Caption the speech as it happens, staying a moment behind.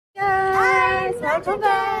Welcome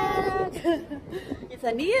back! It's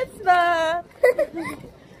a new spot!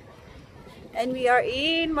 And we are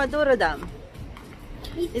in Madurodam.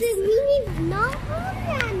 It's a mini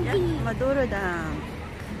Netherland. Yeah, Madurodam.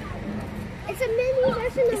 It's a mini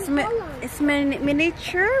version of Holland. It's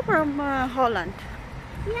miniature from Holland.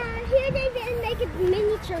 Yeah, here they didn't make it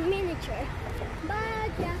miniature.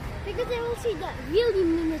 But yeah, because I will see the really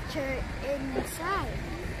miniature inside.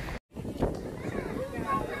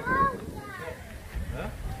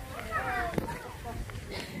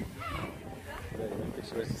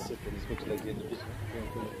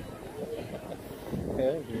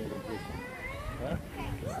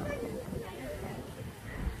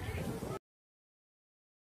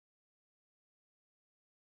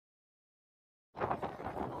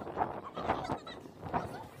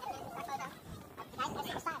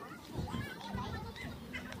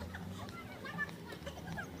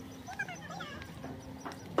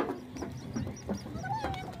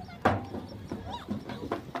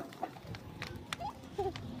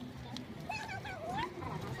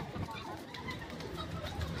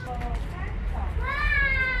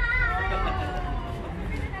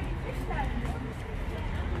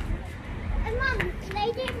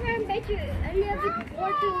 A little bit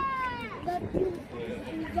more to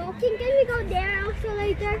walking. Can we go there also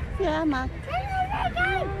later? Yeah, Ma.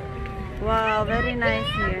 Wow, very nice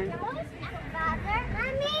here.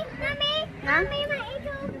 Mommy, my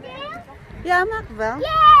angel there? Yeah, Macbel.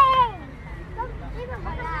 Yay!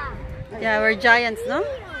 Yeah, we're giants, no?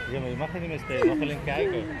 Ja, maar je mag er niet mee steken, je mag alleen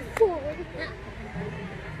kijken.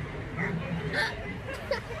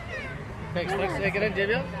 Kijk, straks zeker in,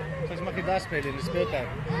 Javier? Straks mag je daar spelen in de speeltuin.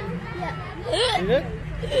 Ja. Zie je?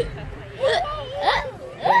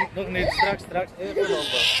 Nog niet, straks even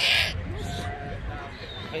lopen.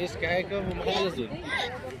 Ga eens kijken, hoe mag je dat doen?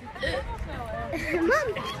 Mam,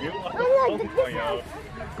 Van jou.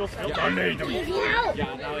 Kost geld? Ja, nee, doe niet.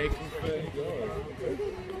 Ja, nou, ik hoef...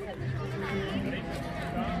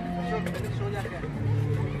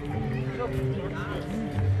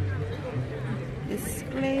 This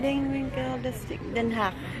kledingwinkel, Den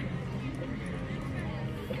Haque.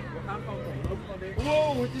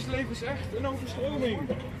 Wow, het is levensecht een overstroming.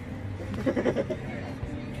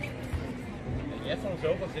 Je hebt dan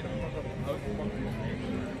zoveel zin om dat op auto te maken.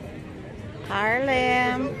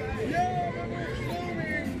 Haarlem. Ja, we hebben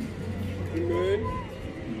overstroming. Leuk.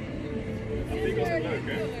 Ik was het leuk,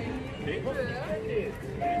 hè?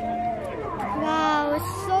 wow,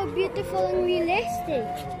 it's so beautiful and realistic.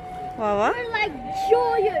 Wow, They're like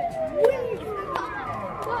giant. Wow.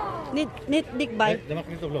 Niet dichtbij. Nee, daar mag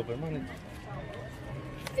je niet op lopen, mag niet.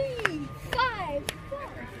 4, 5.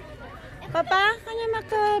 Papa, kan je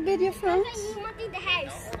maken video van ons? Iemand in de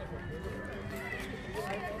huis.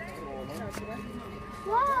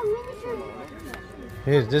 Wow, miniature.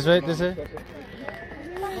 Hier, this way.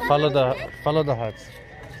 Follow the hearts.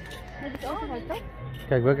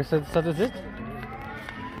 Kijk, welke stad is dit?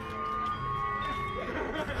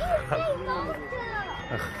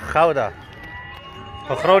 Gouda.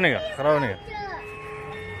 Van Groningen.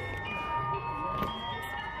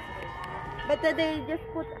 But they just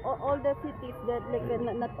put all the cities that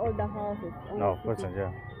like not all the houses. No, percent,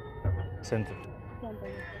 yeah. Center.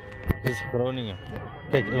 This is Groningen.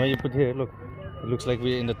 Kijk, when you put here, look. It looks like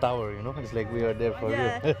we're in the tower, you know? It's like we are there for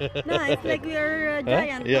Yeah. you. No, it's like we are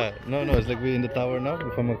giant. Huh? Yeah, no, it's like we're in the tower now,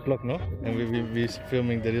 from a clock, no? And we're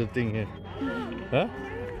filming the real thing here. Huh?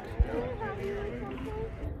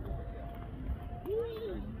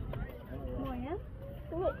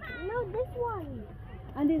 No, this one.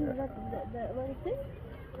 And this is what is this?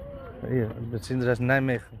 Hier, dat zien er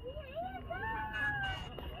Nijmegen.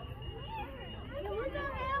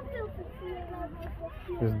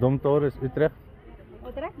 Dus Domtoren is Utrecht.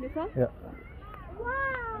 Utrecht, this one? Ja.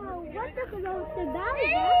 Wow, wat een grote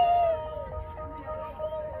duiven.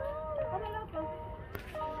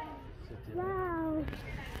 Wow,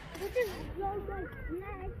 dit is zo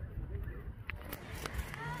nice.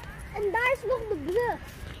 En daar is nog de brug.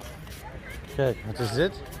 Kijk, wat is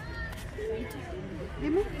dit?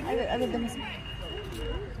 I will demonstrate.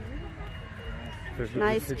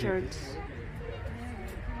 Nice church.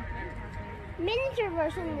 Miniature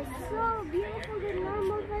version is so beautiful, the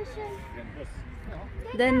normal version.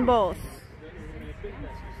 Den Bosch.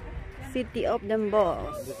 City of Den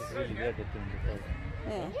Bosch.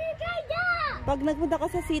 Yeah. Pag nagpunta ka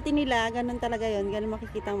sa city nila, ganun talaga yun. Ganun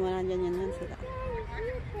makikita mo, nandyan yan sila.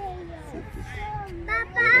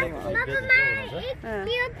 Papa,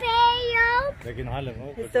 Pupeo.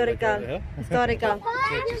 Historical. Historical.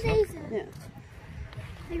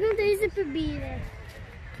 Ik wil deze proberen.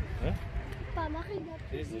 Huh? Pa, makikita.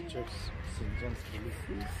 This is the church, St. John's Relief.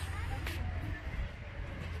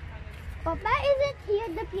 Papa, is it here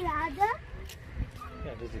the Pirada?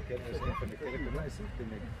 Ja, dus ik ken van de kerk erbij zitten.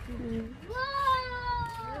 Wow!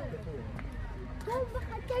 Kom, we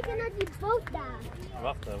gaan kijken naar die boot daar.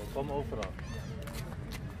 Wacht, we komen overal.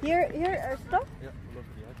 Here, stop. Ja, we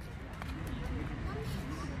lopen die uit.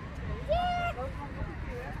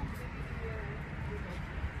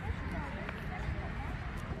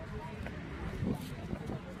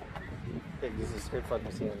 Kijk, dit is een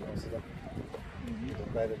scheepvaartmuseum in Amsterdam.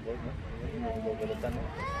 Bij de boot, hè? Bij de tunnel.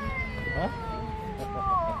 Huh?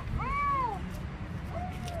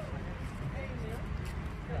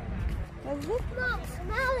 What's it? Mom,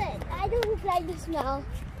 smell it. I don't like the smell.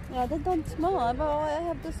 Yeah, they don't smell, but I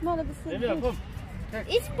have to smell it. Ja, kom.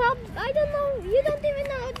 It's pop. I don't know. You don't even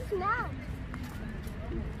know how to smell.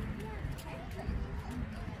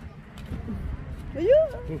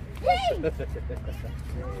 Ayun! Hey!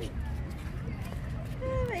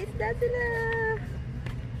 May isda sila!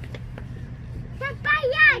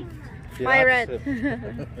 Papayag! Pirate!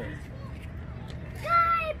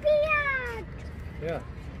 Hi, Piat! Ja.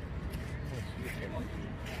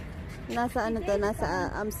 Nasa ano to?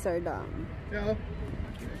 Nasa Amsterdam. Ja.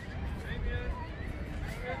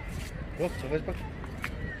 Wacht, zo eens pak.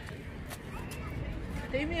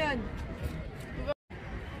 Damian!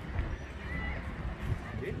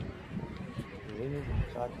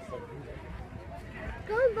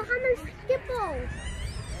 Kom, we gaan naar Schiphol.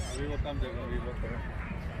 We will come there when we look around.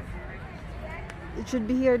 It should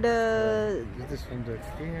be here the... Dit is van de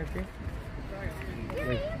king, I think.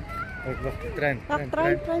 Wacht, de trein.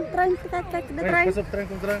 Trein. Kijk, de trein. Pas op, trein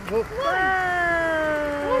komt eraan. Go.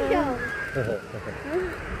 Hoezo?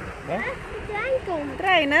 Wat? De trein komt.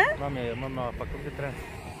 Trein, hè? Mama, pak op de trein.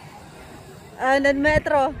 De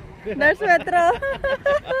metro. There's metro.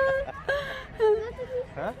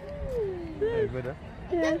 Huh? Nee, ik weet het.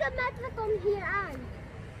 Ik denk dat metro komt hier aan.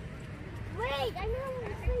 Wait, I know.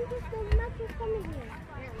 I think the metro is coming here.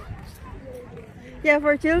 Yeah,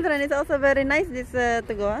 for children, it's also very nice this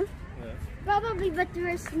to go, huh? Yeah. Probably, but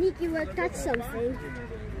we're sneaky. We'll touch something.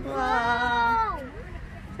 Wow.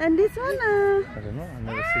 And this one, I don't know, I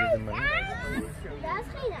never seen it in my life. That's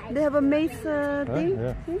geen ijs. they have a maze thing.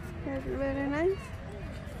 Yeah. That's very nice.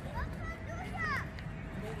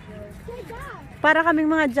 Kijk daar. Para kaming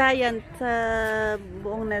mga giant sa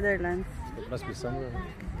buong Netherlands. It must be somewhere.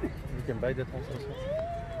 You can buy that also.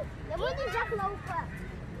 Je moet niet weglopen.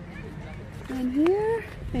 And here,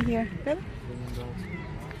 and here.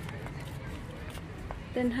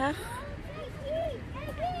 Den Haag.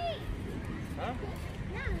 Huh?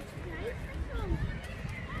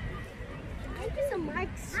 Kijk eens een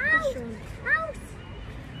marktstation. House!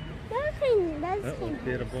 Dat is geen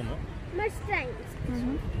Perenbom, hè? maar streng.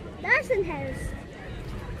 Daar is een huis.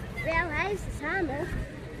 Wel, hij is samen.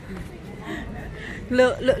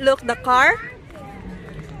 Look, the car.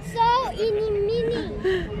 Zo, mini.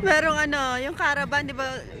 Merong ano, yung caravan, di ba?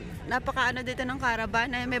 Napaka dito ng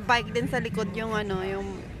caravan. Ay, may bike din sa likod yung ano,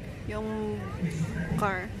 yung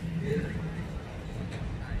car.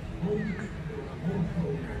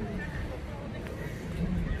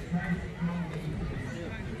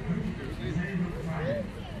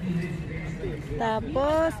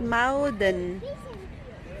 Tapos, Madurodam.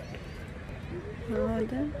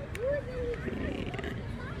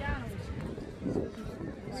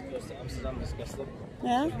 It's close to Amsterdam, it's Castle.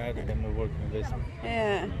 Yeah? Madurodam, we work in this.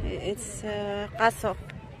 Yeah, it's Kaso.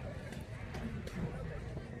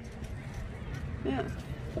 Yeah.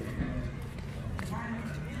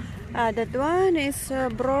 That one is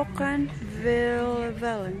Broken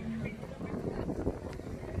Valley.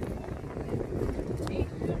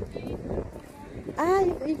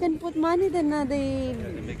 You can put money then they...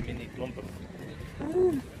 Yeah, they make mini klompen.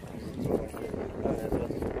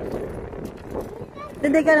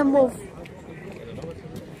 Then they're gonna move.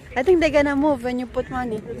 I think they're gonna move when you put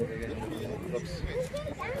money.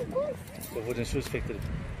 The wooden shoes factory.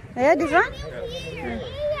 Yeah, this one?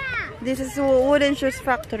 This is a wooden shoes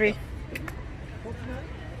factory.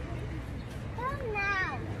 Come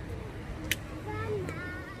now.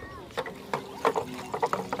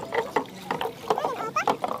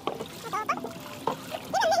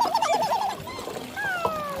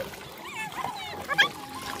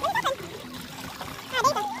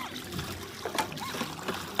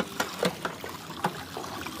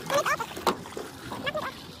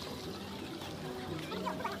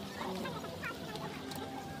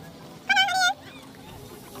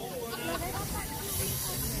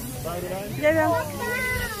 Yeah.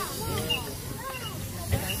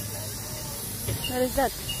 What is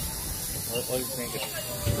that? All you think.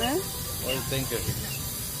 Huh? oil tanker.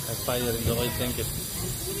 A fire in the oil tanker.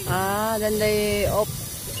 Ah, then they op.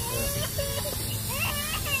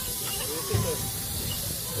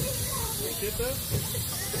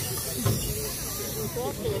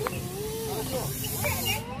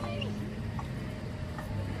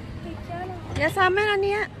 Ya sama na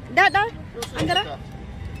niya. Dada, andara.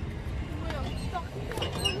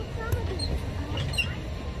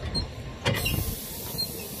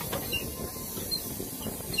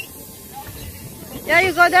 Yeah,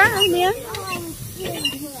 you go there, Nia.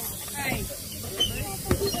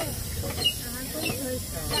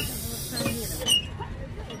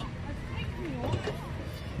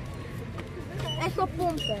 Ecco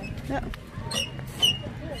pompe. Yeah.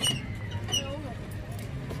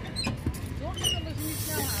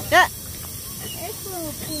 Yeah. Ecco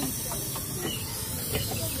pompe.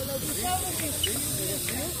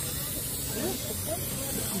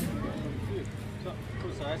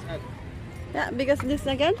 Yeah, because this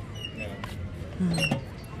again.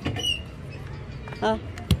 Oh,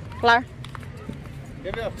 klaar.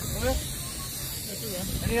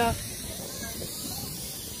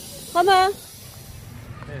 Kom maar.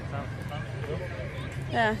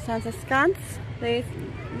 Yeah, Sansa Scans.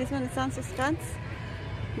 This one is Sansa Scans.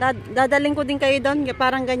 Dadaling ko din kayo doon.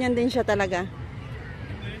 Parang ganyan din siya talaga.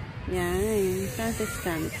 Yan, Sansa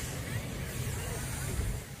Scans.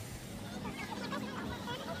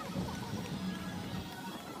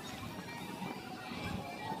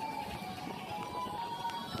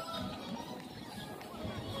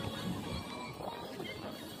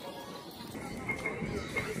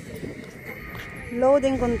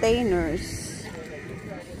 Loading containers.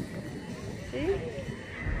 See?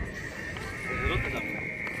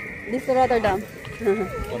 This is Rotterdam.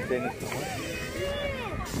 Containers.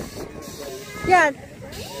 Yeah.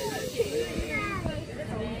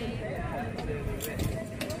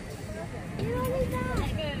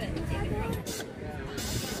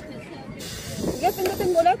 Yeah,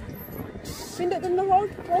 pindutin mo ulit. Pindutin mo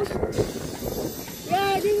hold.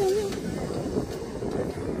 Yeah, di mo.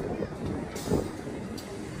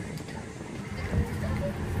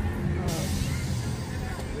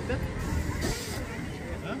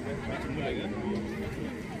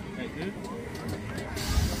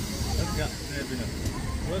 Ja, nee, binnen.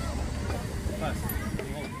 Goed. Vast.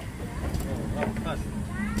 Omhoog. Vast.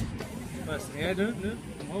 Vast. En jij doet nu?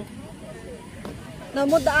 Omhoog. Nou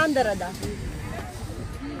moet de andere dan.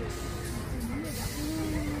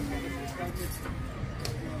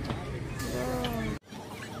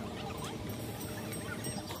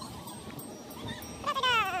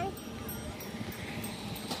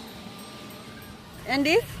 And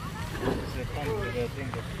this?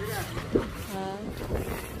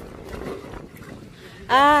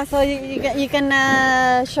 So you can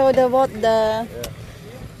show the what the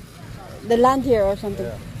land here or something.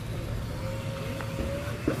 Yeah.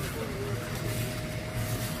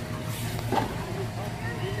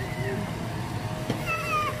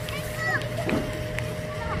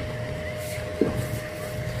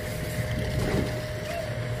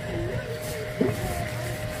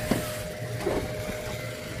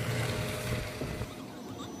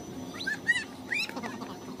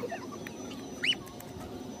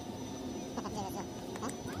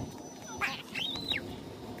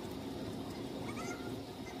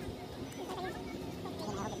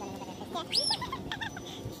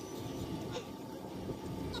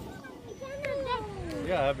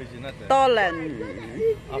 Ja, een beetje net. Tollen.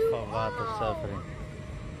 Afvalwaterzuivering.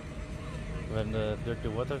 When the dirty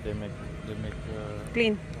water, they make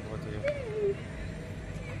Clean. water here.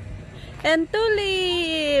 And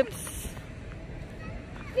tulips.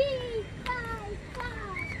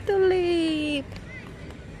 Tulip.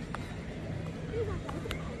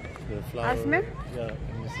 The flower. Asmer? Yeah,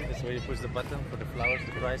 and you see this where you push the button for the flowers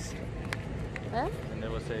to rise. Huh? And they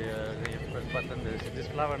will say, you press button, there's this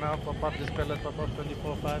flower now, pop up, this color, pop up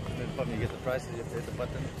 24.5, and then from you get the prices, you have to hit the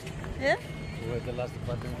button. Yeah? You hit the last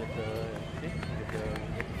button, get the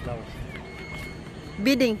flowers.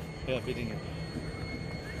 Bidding. Yeah, bidding it.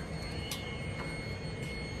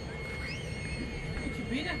 Moet je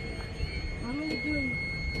bieden? Wat moet ik doen?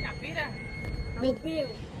 Ja, bieden. Ik wil.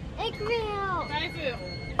 Ik wil. 5 euro.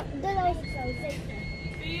 Dat is het zo, zeker.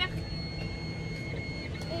 4.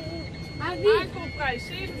 Maar wie? Aankopprijs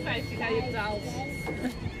 57 ga je betaald.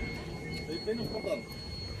 Ik ben nog wat dan.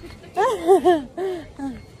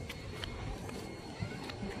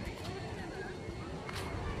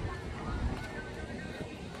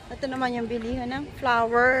 Ito naman yung bilihan ng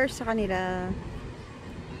flowers sa kanila.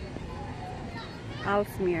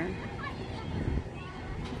 Alsmere.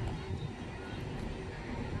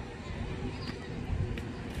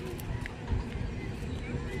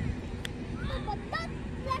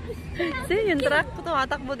 See, yung truck.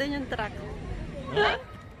 Tumatakbo din yung truck.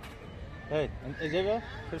 Hey, and Eva,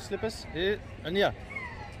 have slippers? And yeah,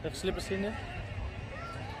 have slippers in there?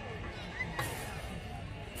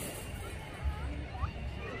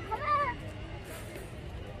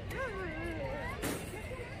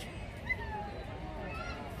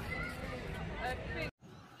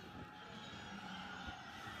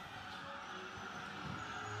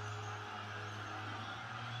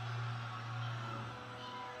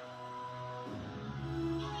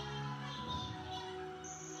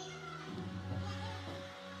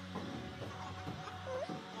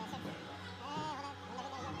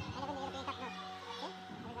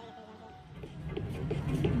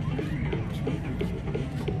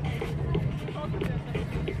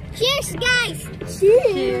 Cheers, guys!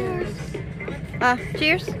 Cheers! Ah,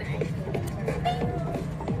 cheers!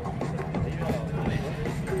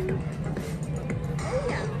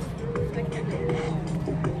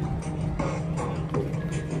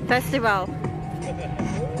 Festival.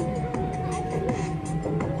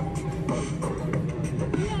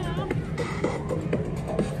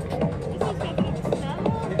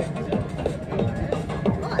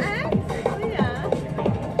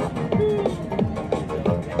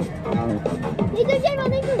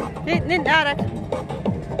 Din arat.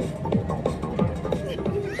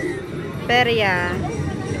 Perya.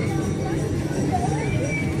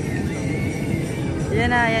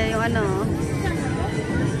 Yan na, yan yung ano.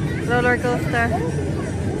 Roller coaster.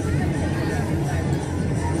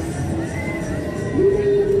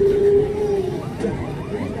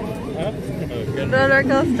 Roller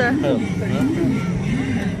coaster.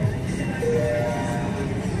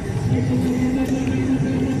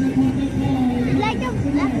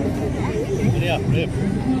 Yeah, yeah.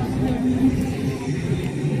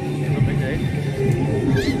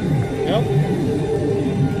 Yep.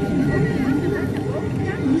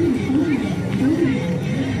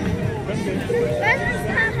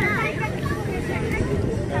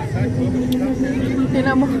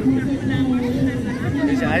 Tingnan mo.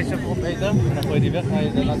 Deze ijs even opeten en dan gooi je die weg. Ga je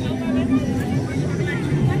er laten.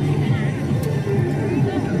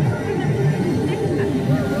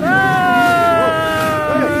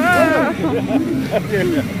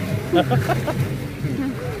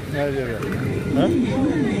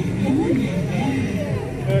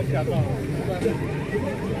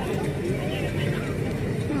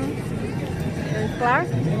 Klaar?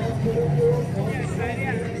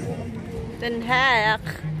 Den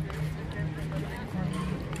Haque.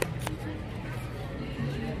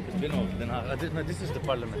 Binnenhof, Den Haag. This is the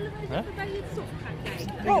parliament. Huh?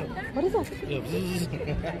 Oh, what is that?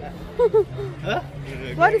 Huh?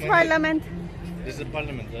 What is parliament? This is the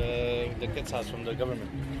parliament, the kids' house from the government,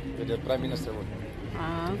 with the prime minister.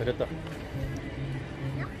 Ah. Rutte.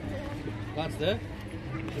 Laatste.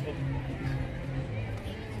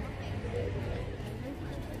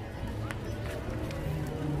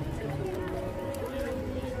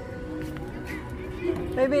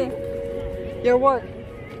 Baby, your work.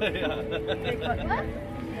 Yeah.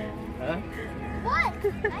 Huh? What?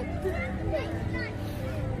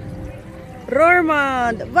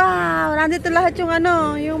 Roermond. Wow, nandito lahat yung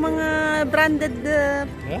ano, yung mga branded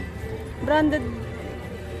Yeah? branded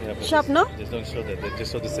Yeah, but shop, no? Just don't show that. They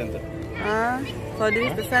just show the center. Ah, so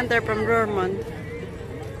this is the center from Roermond.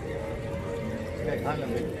 Kijk, Haarlem.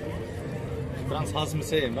 Frans Hals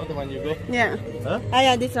Museum, not the one you go. Yeah. Huh? Ah,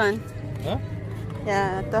 yeah, this one. Huh?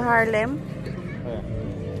 Yeah, to Haarlem. Oh, yeah.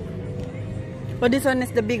 But this one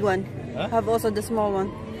is the big one. Huh? Have also the small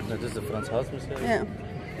one. No, this is the Frans Hals Museum. Yeah.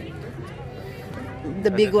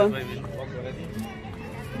 The big one.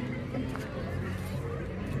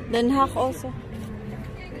 Den Haque also.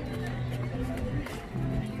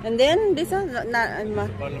 And then this one,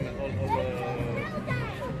 Parliament, all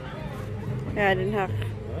yeah, Den Haque.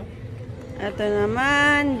 huh? Ito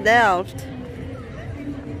naman, Delft.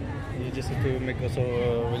 You just have to make also,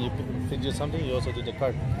 when you figure something, you also do the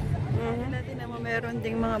card. Natin naman meron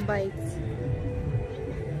ding mga bikes.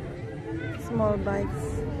 Small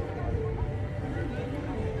bikes.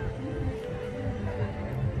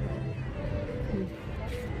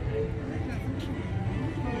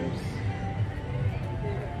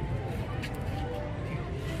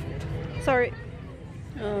 Sorry.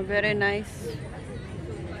 Oh, very nice.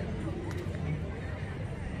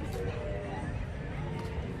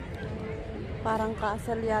 Parang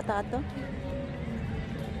castle yata ito.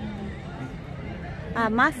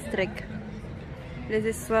 Ah, Maastricht.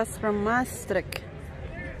 This was from Maastricht.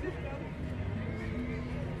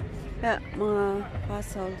 Yeah, mga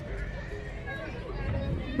castle.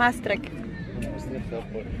 Maastricht.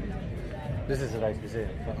 This is right, you see.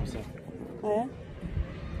 Oh, yeah?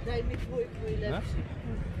 Huh?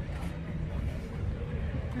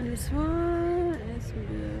 And this one is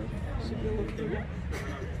blue.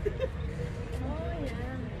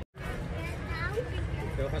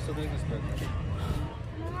 Okay, what to do in this bed?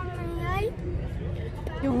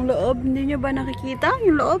 Yung loob, hindi nyo ba nakikita?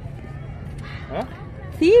 Yung loob? Huh?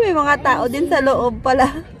 See, may mga tao din sa loob pala.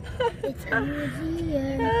 It's a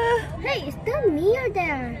museum. Hey, is that me or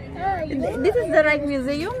there? This is the Haque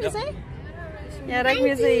Museum, you say? Yeah, Haque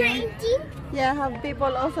Museum. 1919? Yeah, have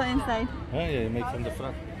people also inside. Oh, yeah, you make from the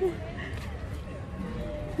front.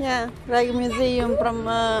 Yeah, Haque Museum from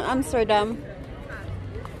Amsterdam.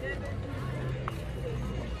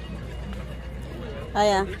 Ah,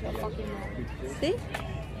 yeah. See?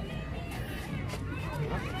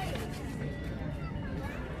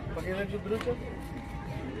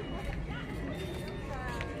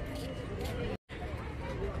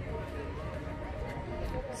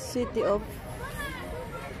 City of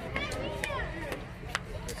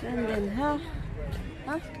London, huh?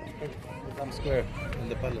 Huh? Dam Square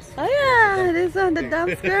in the palace. Oh yeah, this one, the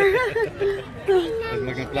Dam Square. There's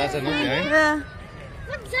Magna Plaza no behind. Yeah.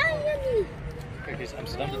 Wat zijn jullie? Kijk, hier is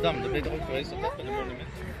Amsterdam de Dam. Daar ben je toch ook geweest op dat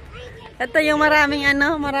monument? Ito yung maraming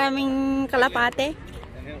maraming kalapate.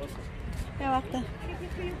 En heel wat. Yeah, wakta.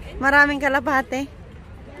 Maraming kalapate.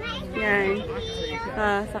 Yan.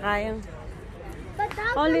 Ah, saka yung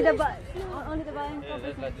only the Bayan Curve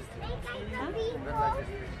is not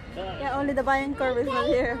yeah, only the Bayan Curve is not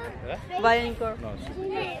here. Bayan Curve. No,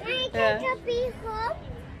 Yeah.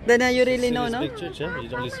 Then you really know, no? Big church, huh? You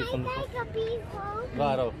don't really see from the front.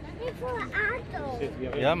 Waar ook? auto.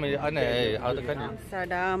 Ja, maar nee, auto kan niet.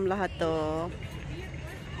 Amsterdam, lahat to.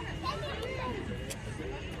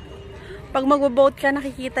 Pag magbo-boat ka,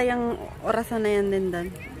 nakikita yung orasan na yan din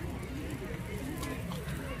doon.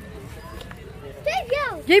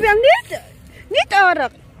 JB, ang neat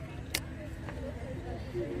orak.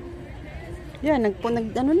 Yan,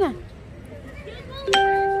 ano na.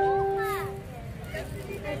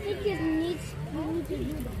 I think it needs you need to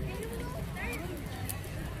do that.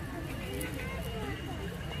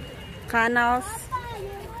 Canals.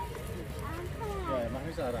 Ja, mag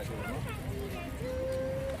niet zo raken, no?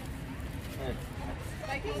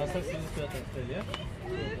 Als dat is het stil, ja?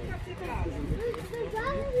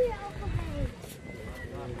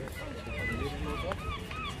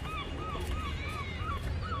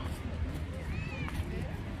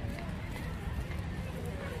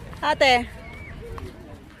 Ate.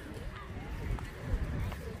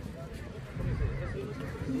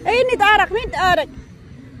 Niet arak.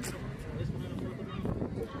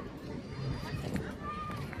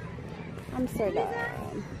 Amsterdam.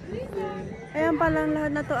 Ayan pala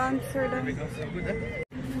lahat na to, Amsterdam.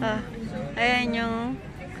 Ah, ayan yung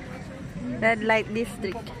red light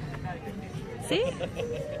district. See?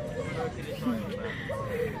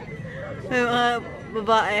 May mga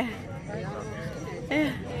babae.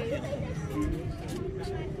 Eh.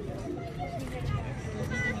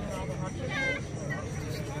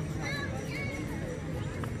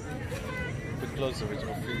 Bit closer, which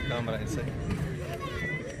will fit the camera inside.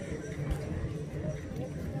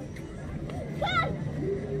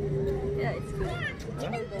 Yeah, it's good.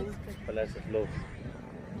 Huh? Palace of Love.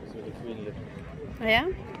 That's where the Queen lived.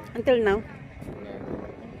 Ayan? Until now.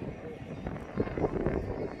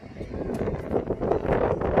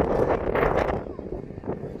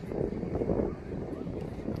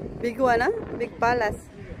 Big one, ah? Big palace.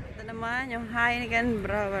 Ito naman yung Haque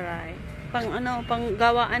Brewery. Pang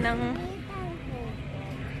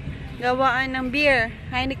gawaan ng beer.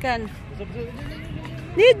 Heineken.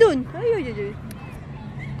 Di dun. Ay.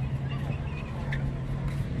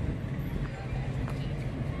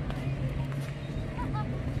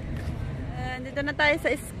 Dito na tayo sa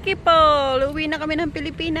Schiphol. Uwi na kami ng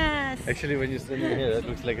Pilipinas. Actually, when you're standing here, that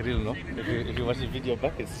looks like real, no? If you watch the video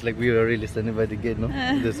back, it's like we were really standing by the gate, no?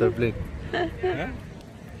 There's our plane. Huh?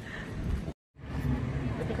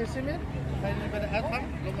 Heb je geen zin meer? Ga je nu bij de uitgang?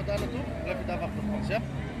 Loop maar daar naartoe. Blijf je daar wachten op ons, ja?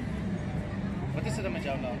 Wat is er dan met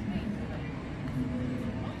jou nou?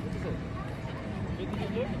 Wat is het? Vind je het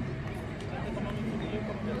leuk? Zet dit allemaal voor die leuk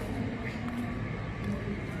op.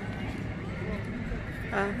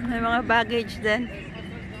 Ah, may mga baggage din.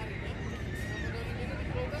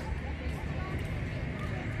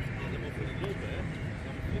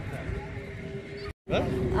 What?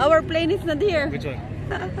 Our plane is not here. Which one?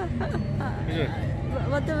 Which one?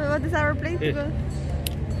 What is our plane to Here. go?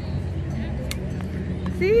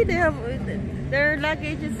 See, they have their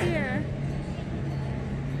luggage is here.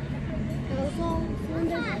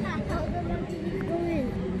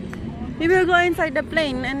 You will go inside the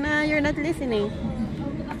plane and you're not listening.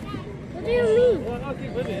 What do you mean?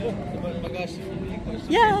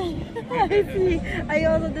 Yeah, I see. I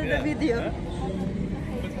also did the video.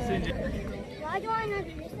 Why do I not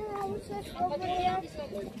listen? I was just over there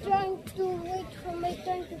trying to wait for my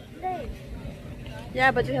turn to play.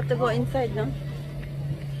 Yeah, but we have to go inside, no?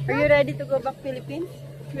 Are you ready to go back Philippines?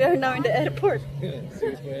 We are now in the airport.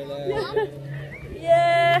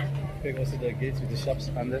 Yeah. Kijk, als de gates with the shops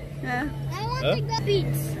under. Yeah. I want to go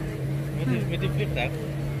beach. Met die vliegtuig?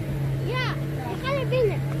 Ja, we gaan er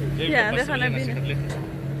binnen. Yeah, we gaan naar binnen.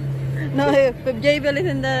 No, Javel is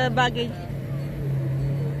in the baggage.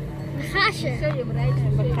 Bagage.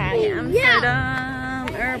 Bagage, Amsterdam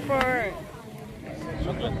airport.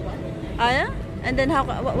 Ah, yeah? And then how?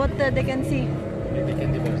 What they can see? Die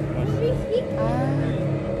candy bars.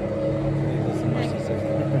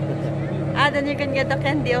 Ah, then you can get the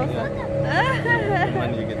candy also.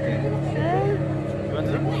 When you get candy. You want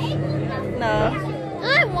some? No.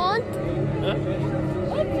 I want. Huh?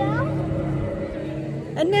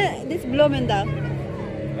 And this Bloemendaal.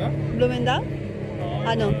 Huh? Bloemendaal?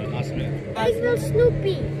 Ano? Ask me. I smell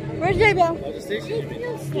Snoopy. Where's Javel? Oh, the station you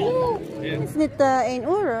mean? Snoop. Yeah. Is niet 1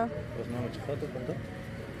 euro. Volgens mij met je foto komt dat.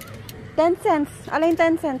 10 cents. Alleen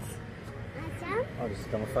 10 cents. Oh, dus het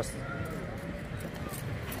kan maar vast.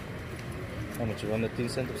 Dan moet je wel met 10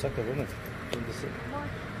 cent op zak hebben. 20 cent.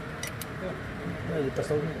 Ja, je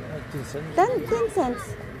past ook niet 10 cent. 10 cents.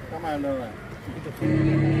 Kom maar nou.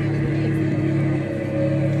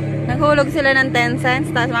 Naghulog sila ng 10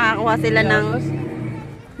 cents, tapos makakakuha sila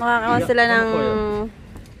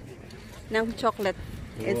ng chocolate.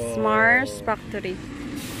 It's Mars Factory.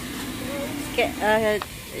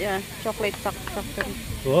 Yeah, chocolate factory.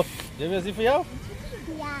 Oh, dit is die voor jou?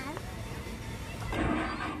 Ja.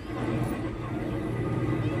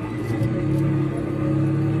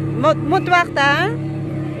 Moet wachten.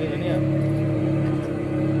 Nee, niet.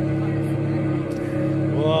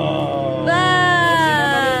 Wow.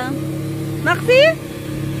 Maxi?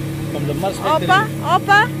 Kom de Mars Factory.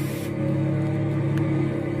 Opa.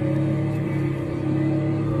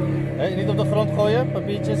 Hey, niet op de grond gooien,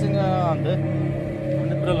 papiertjes in de handen. In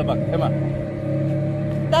de prullenbak, ga maar.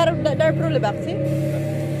 Daar prullenbak, zie?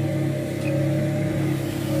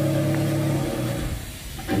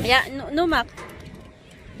 Ja, no Max.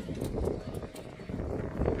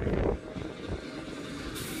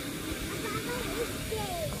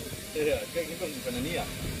 Ja, kijk, hier komt die vanilla.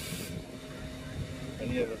 En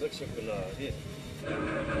hier was ook chocola. Hier.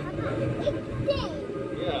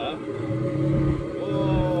 Ja. Oh.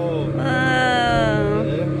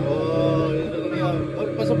 Oh,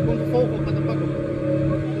 oh, pas op, komt de vogel, gaat de pakken.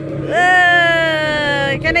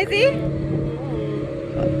 Can I see?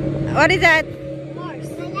 What is that?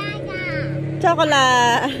 Chocolate.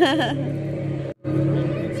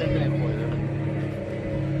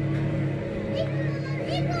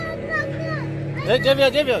 Hey,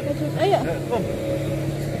 Javier. Ayan. Kom.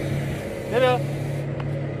 Javier.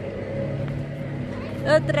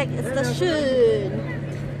 Utrecht station.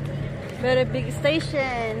 Very big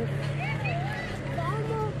station.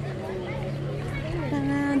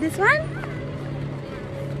 This one?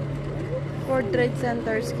 World Trade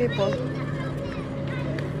Center, Schiphol.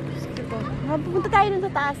 Pupunta tayo dun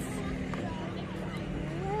sa taas.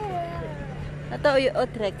 Ito yung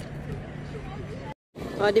Utrecht.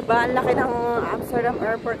 O, diba? Ang laki ng Amsterdam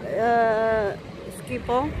Airport,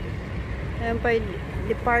 Schiphol. Ayan pa yung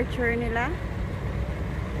departure nila.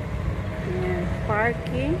 Ayan,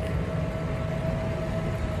 parking.